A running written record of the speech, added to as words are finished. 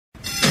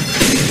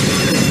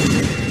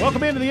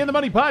Welcome into the In the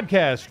Money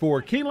podcast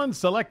for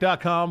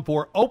KeenelandSelect.com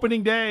for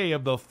opening day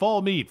of the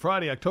fall meet,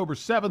 Friday, October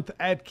 7th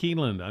at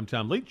Keeneland. I'm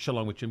Tom Leach,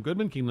 along with Jim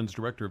Goodman, Keeneland's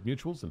Director of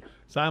Mutuals and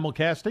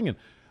Simulcasting, and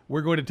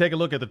we're going to take a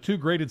look at the two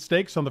graded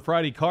stakes on the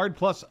Friday card,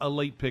 plus a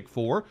late pick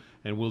four,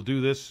 and we'll do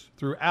this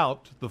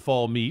throughout the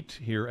fall meet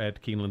here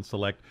at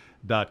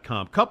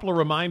KeenelandSelect.com. Couple of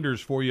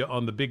reminders for you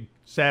on the big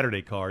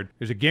Saturday card.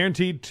 There's a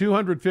guaranteed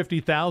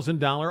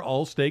 $250,000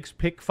 all-stakes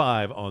pick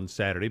five on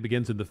Saturday.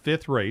 Begins in the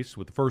fifth race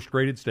with the first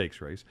graded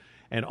stakes race.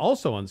 And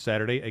also on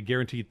Saturday, a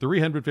guaranteed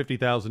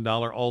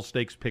 $350,000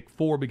 all-stakes pick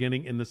four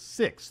beginning in the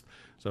sixth.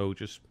 So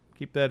just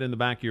keep that in the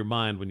back of your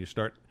mind when you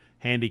start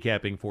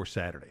handicapping for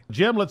Saturday.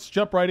 Jim, let's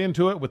jump right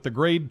into it with the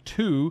grade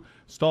 2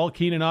 stall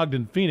Keeneland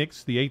Ogden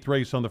Phoenix, the eighth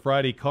race on the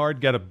Friday card.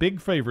 Got a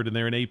big favorite in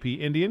there in AP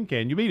Indian.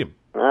 Can you beat him?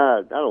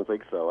 I don't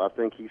think so. I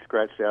think he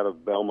scratched out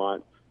of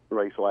Belmont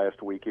race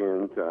last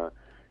weekend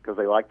because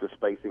they like the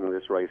spacing of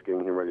this race,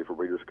 getting him ready for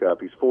Breeders'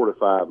 Cup. He's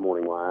 4-5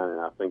 morning line, and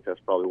I think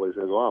that's probably what he's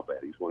going to go off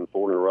at. He's won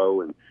 4 in a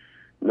row, and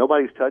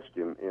nobody's touched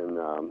him in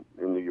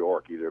New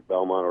York, either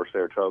Belmont or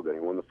Saratoga. He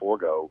won the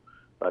 4-go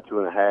by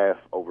 2.5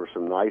 over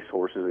some nice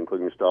horses,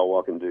 including Stall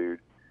Walking Dude.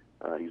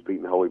 He's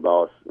beaten Holy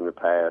Boss in the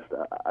past.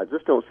 I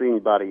just don't see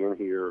anybody in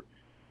here.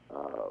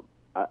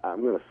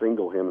 I'm going to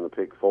single him in the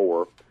pick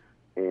four,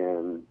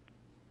 and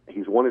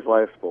he's won his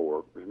last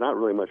 4. There's not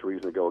really much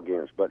reason to go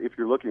against, but if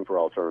you're looking for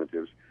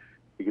alternatives,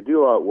 you could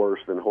do a lot worse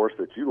than a horse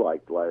that you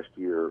liked last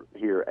year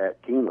here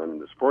at Keeneland in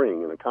the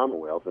spring in the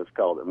Commonwealth. It's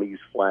called Amise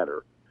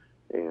Flatter,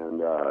 and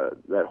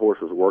that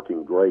horse was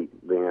working great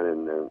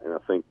then, and I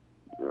think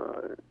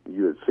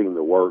you had seen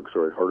the works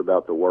or had heard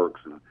about the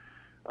works,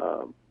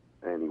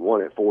 and he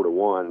won at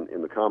 4-1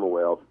 in the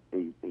Commonwealth.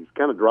 He's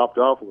kind of dropped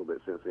off a little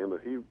bit since then,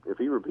 but if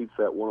he repeats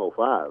that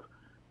 105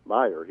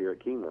 buyer here at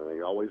Keeneland,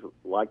 they always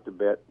like to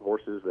bet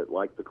horses that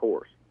like the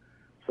course.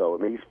 So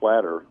Amise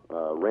Flatter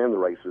ran the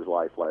race of his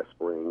life last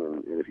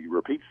spring, and if he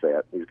repeats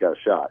that, he's got a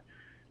shot.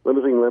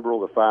 Limousine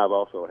Liberal, the 5,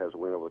 also has a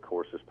win over the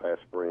course this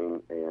past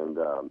spring, and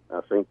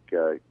I think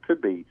it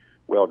could be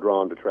well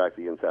drawn to track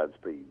the inside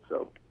speed.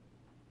 So,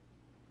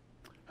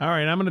 all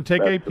right, I'm going to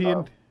take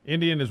AP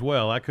Indian as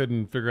well. I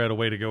couldn't figure out a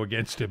way to go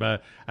against him.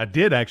 I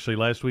did actually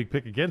last week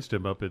pick against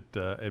him up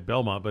at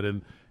Belmont, but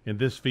in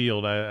this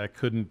field I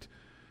couldn't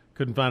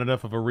find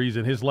enough of a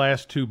reason. His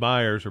last 2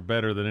 buyers are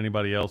better than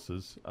anybody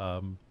else's.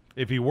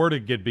 If he were to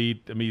get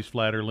beat, Amise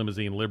Flatter,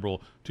 Limousine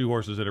Liberal, 2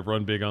 horses that have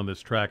run big on this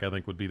track, I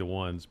think would be the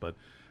ones. But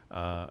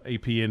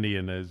AP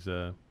Indian is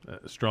a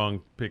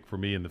strong pick for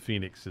me in the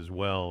Phoenix as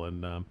well,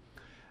 and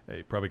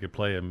you probably could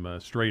play him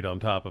straight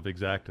on top of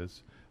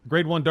Exactas.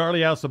 Grade 1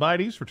 Darley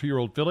Alcibiades for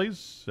 2-year-old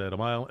fillies at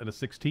 1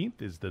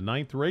 1/16 is the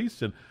 9th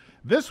race, and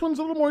this one's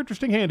a little more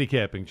interesting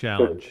handicapping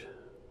challenge.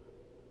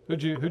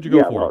 Who'd you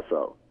go for? Well,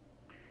 so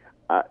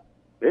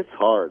it's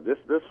hard. This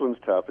one's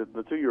tough.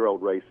 The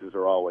 2-year-old races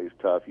are always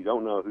tough. You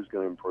don't know who's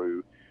going to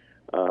improve.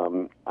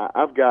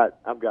 I've got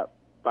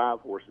 5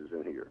 horses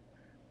in here.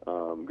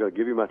 I'm going to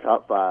give you my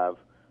top 5,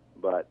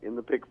 but in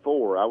the pick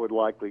 4, I would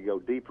likely go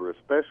deeper,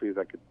 especially if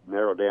I could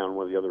narrow down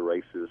one of the other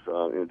races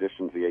in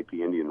addition to the AP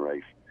Indian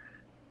race.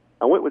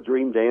 I went with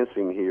Dream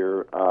Dancing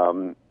here,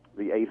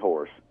 the 8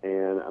 horse,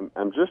 and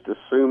I'm just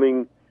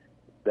assuming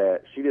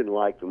that she didn't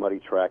like the muddy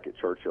track at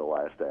Churchill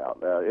last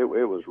out. It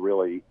was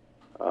really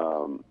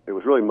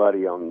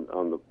muddy in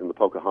the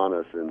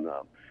Pocahontas, and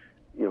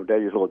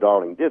Daddy's Little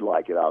Darling did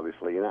like it,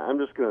 obviously. And I'm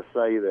just going to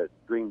say that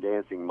Dream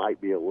Dancing might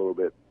be a little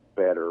bit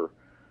better.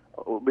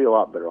 Will be a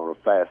lot better on a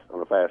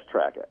fast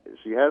track.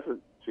 She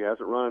hasn't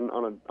run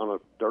on a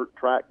dirt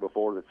track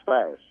before that's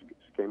fast. She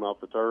came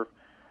off the turf.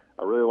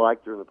 I really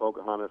liked her in the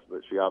Pocahontas,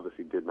 but she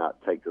obviously did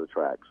not take to the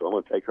track. So I'm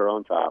going to take her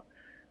on top.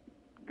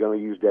 Going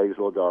to use Daddy's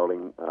Little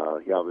Darling.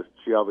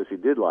 She obviously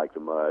did like the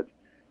mud.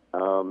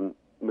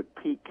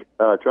 McPeak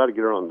tried to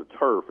get her on the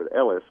turf at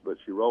Ellis, but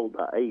she rolled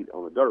by 8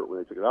 on the dirt when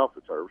they took it off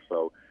the turf.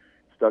 So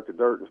stuck to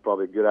dirt is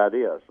probably a good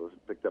idea. So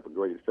picked up a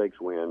graded stakes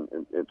win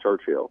in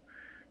Churchill.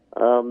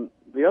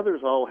 The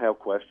others all have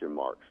question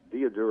marks.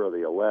 Deodora,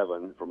 the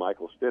 11, for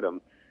Michael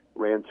Stidham,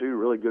 ran 2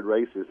 really good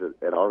races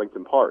at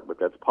Arlington Park, but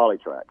that's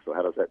polytrack. So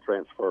how does that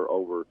transfer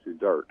over to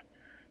dirt?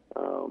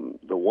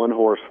 The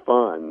 1-horse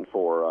Fun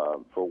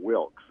for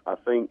Wilkes, I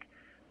think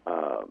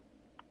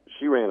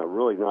she ran a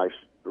really nice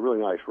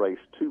race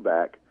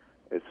 2-back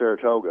at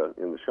Saratoga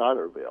in the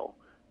Schuylerville,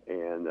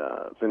 and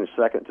finished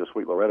second to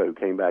Sweet Loretta, who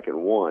came back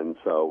and won.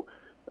 So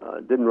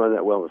didn't run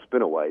that well in the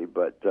spin-away,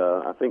 but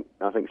I think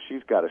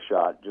she's got a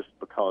shot just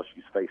because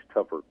she's faced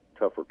tougher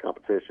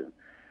competition.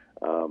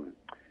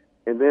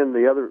 And then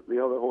the other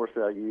horse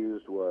that I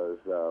used was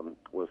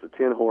the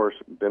 10-horse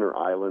Benner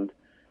Island,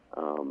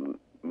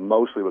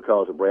 mostly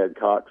because of Brad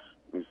Cox.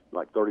 He's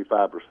like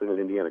 35% at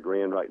Indiana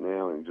Grand right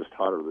now, and just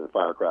hotter than a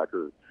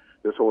firecracker.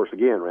 This horse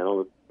again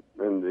ran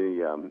in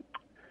the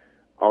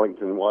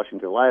Arlington,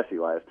 Washington Lassie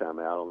last time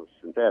out on the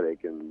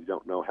synthetic, and you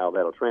don't know how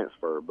that'll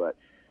transfer. But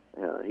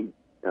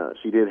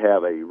she did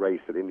have a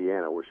race at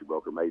Indiana where she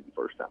broke her maiden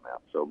first time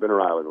out. So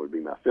Benner Island would be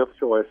my 5th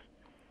choice.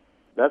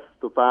 That's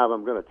the 5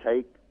 I'm going to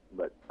take.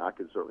 but I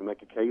could certainly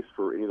make a case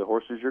for any of the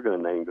horses you're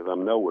going to name because I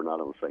know we're not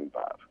on the same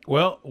 5.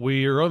 Well,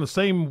 we are on the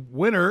same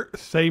winner,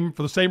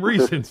 for the same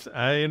reasons.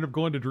 I ended up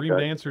going to Dream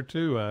Dancer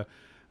too.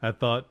 I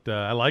thought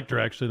I liked her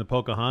actually in the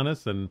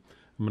Pocahontas, and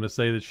I'm going to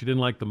say that she didn't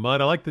like the mud.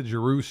 I like that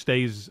Giroux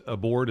stays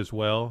aboard as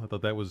well. I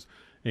thought that was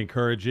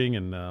encouraging,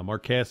 and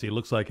Mark Cassidy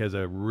looks like has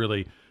a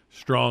really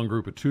strong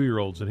group of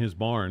 2-year-olds in his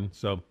barn.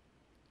 So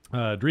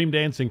Dream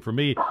Dancing for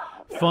me.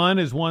 Fun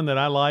is one that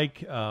I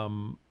like.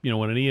 When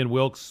an Ian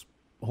Wilkes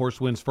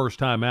horse wins first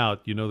time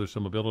out, there's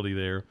some ability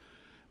there.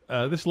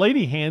 This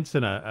Lady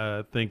Hanson,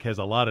 I think, has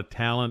a lot of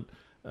talent.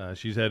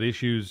 She's had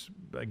issues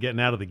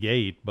getting out of the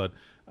gate, but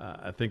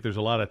I think there's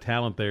a lot of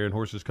talent there, and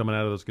horses coming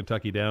out of those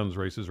Kentucky Downs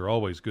races are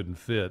always good and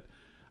fit.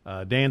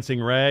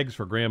 Dancing Rags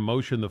for Graham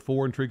Motion, the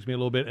 4 intrigues me a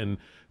little bit, and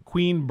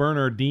Queen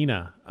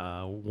Bernardina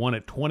won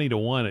at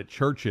 20-1 at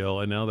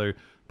Churchill, and now they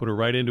put her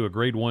right into a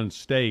Grade 1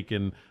 stake,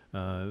 and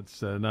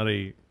it's not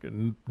a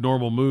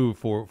normal move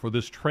for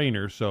this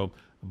trainer, so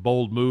a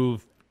bold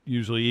move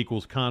usually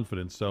equals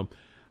confidence. So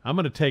I'm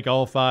going to take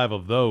all 5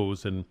 of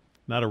those, and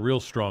not a real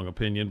strong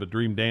opinion, but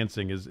Dream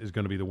Dancing is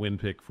going to be the win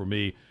pick for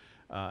me.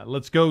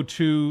 Let's go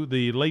to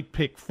the late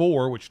pick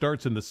 4, which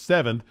starts in the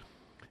 7th.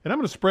 And I'm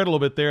going to spread a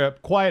little bit there.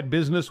 Quiet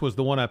Business was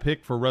the one I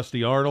picked for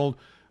Rusty Arnold,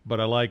 but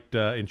I liked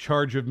In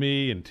Charge of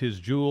Me and Tis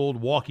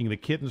Jeweled. Walking the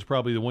Kitten's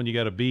probably the one you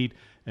got to beat.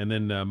 And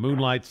then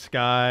Moonlight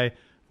Sky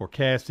for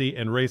Cassie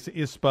and Race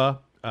Ispa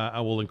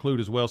I will include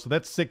as well. So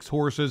that's 6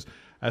 horses.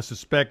 I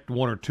suspect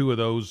 1 or 2 of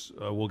those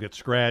will get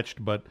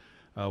scratched, but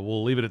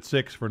we'll leave it at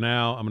 6 for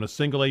now. I'm going to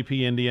single AP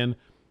Indian.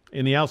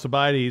 In the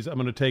Alcibiades, I'm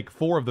going to take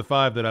 4 of the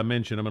 5 that I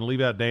mentioned. I'm going to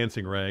leave out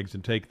Dancing Rags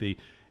and take the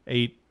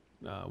 8,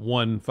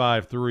 1,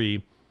 5,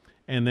 3.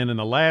 And then in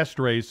the last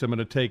race, I'm going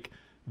to take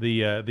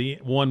the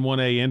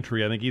 1-1A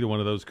entry. I think either one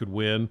of those could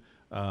win.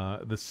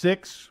 The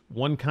 6,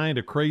 One Kind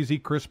of Crazy,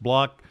 Chris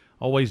Block,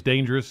 always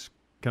dangerous,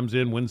 comes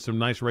in, wins some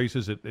nice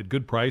races at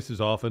good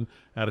prices often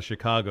out of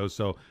Chicago.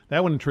 So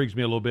that one intrigues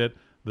me a little bit.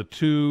 The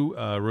 2,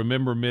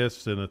 Remember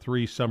Miss, and the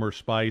 3, Summer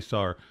Spice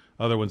are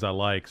other ones I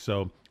like.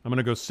 So I'm going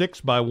to go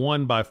 6 by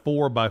 1 by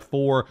 4 by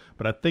 4,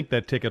 but I think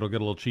that ticket will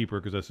get a little cheaper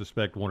because I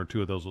suspect 1 or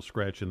 2 of those will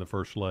scratch in the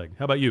first leg.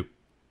 How about you?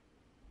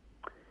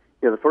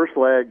 Yeah, the first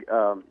leg,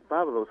 5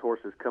 of those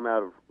horses come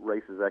out of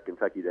races at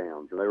Kentucky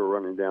Downs, and they were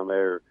running down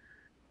there,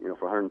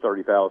 for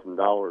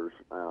 $130,000,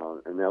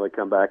 and now they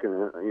come back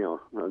and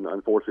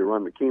unfortunately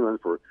run to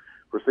Keeneland for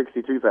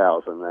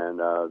 $62,000,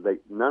 and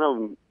none of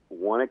them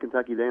won at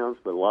Kentucky Downs,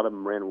 but a lot of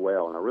them ran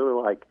well, and I really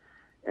like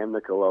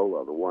Amna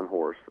Kalola, the one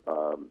horse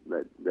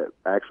that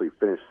actually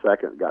finished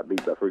second, got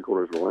beat by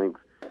 3/4 of a length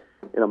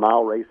in a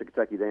mile race at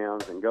Kentucky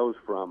Downs, and goes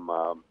from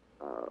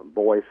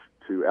Boyce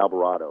to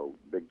Alvarado,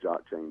 big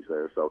jock change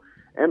there. So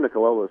Amna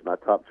Kalola is my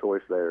top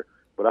choice there,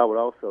 but I would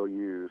also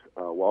use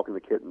Walking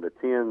the Kitten, the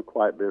 10,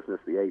 Quiet Business,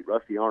 the 8,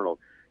 Rusty Arnold.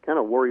 Kind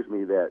of worries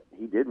me that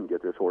he didn't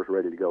get this horse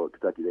ready to go at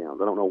Kentucky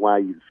Downs. I don't know why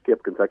you'd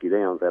skip Kentucky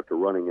Downs after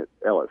running at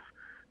Ellis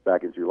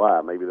back in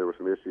July. Maybe there were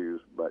some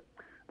issues, but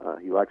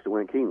he likes to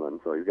win at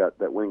Keeneland, so he's got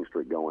that winning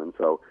streak going.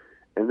 So,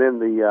 and then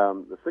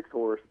the 6th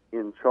horse,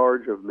 In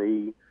Charge of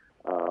Me,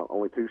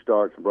 only 2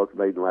 starts and broke the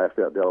maiden last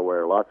out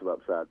Delaware. Lots of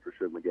upside for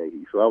Shug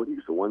McGahee. So I would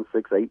use the 1,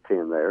 6, 8,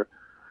 10 there.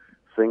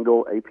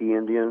 Single AP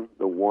Indian,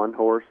 the 1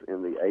 horse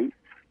in the 8th.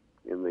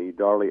 In the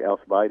Darley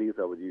Alcibiades,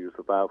 I would use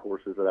the 5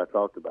 horses that I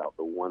talked about,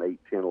 the 1, 8,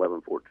 10,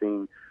 11,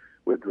 14,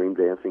 with Dream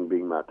Dancing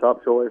being my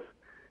top choice.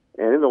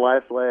 And in the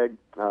last leg,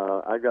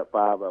 I got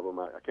 5 of them.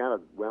 I kind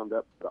of wound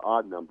up the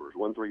odd numbers,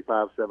 1, 3,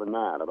 5, 7, 9.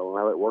 I don't know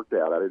how that worked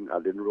out. I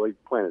didn't really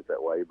plan it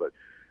that way, but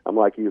I'm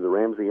like you. The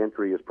Ramsey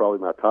entry is probably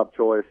my top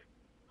choice.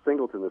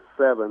 Singleton, the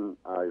 7,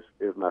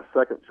 is my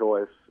second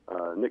choice.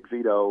 Nick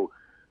Zito,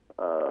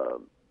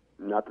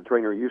 not the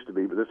trainer he used to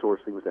be, but this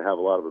horse seems to have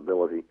a lot of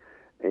ability.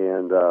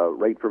 And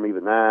Rate for Me, the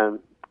 9,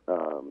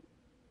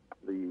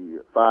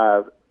 the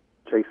 5,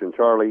 Chasing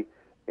Charlie,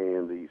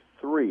 and the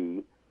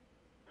 3,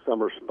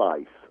 Summer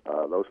Spice.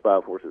 Those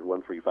 5 horses,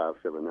 1, 3, 5,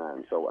 7,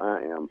 9. So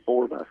I am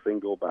 4 by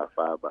single, by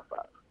 5 by 5.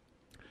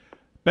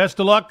 Best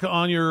of luck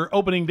on your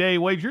opening day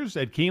wagers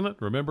at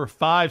Keeneland. Remember,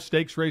 5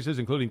 stakes races,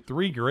 including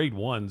 3 Grade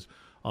 1s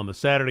on the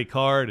Saturday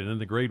card, and then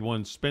the Grade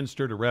 1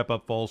 Spinster to wrap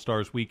up Fall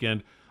Stars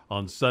weekend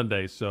on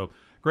Sunday. So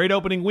great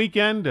opening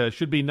weekend.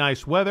 Should be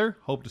nice weather.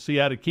 Hope to see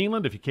you out at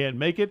Keeneland. If you can't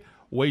make it,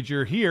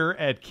 wager here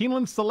at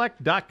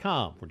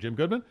KeenelandSelect.com. For Jim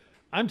Goodman,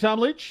 I'm Tom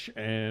Leach,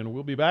 and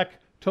we'll be back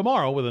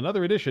tomorrow with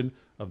another edition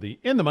of the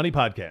In the Money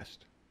podcast.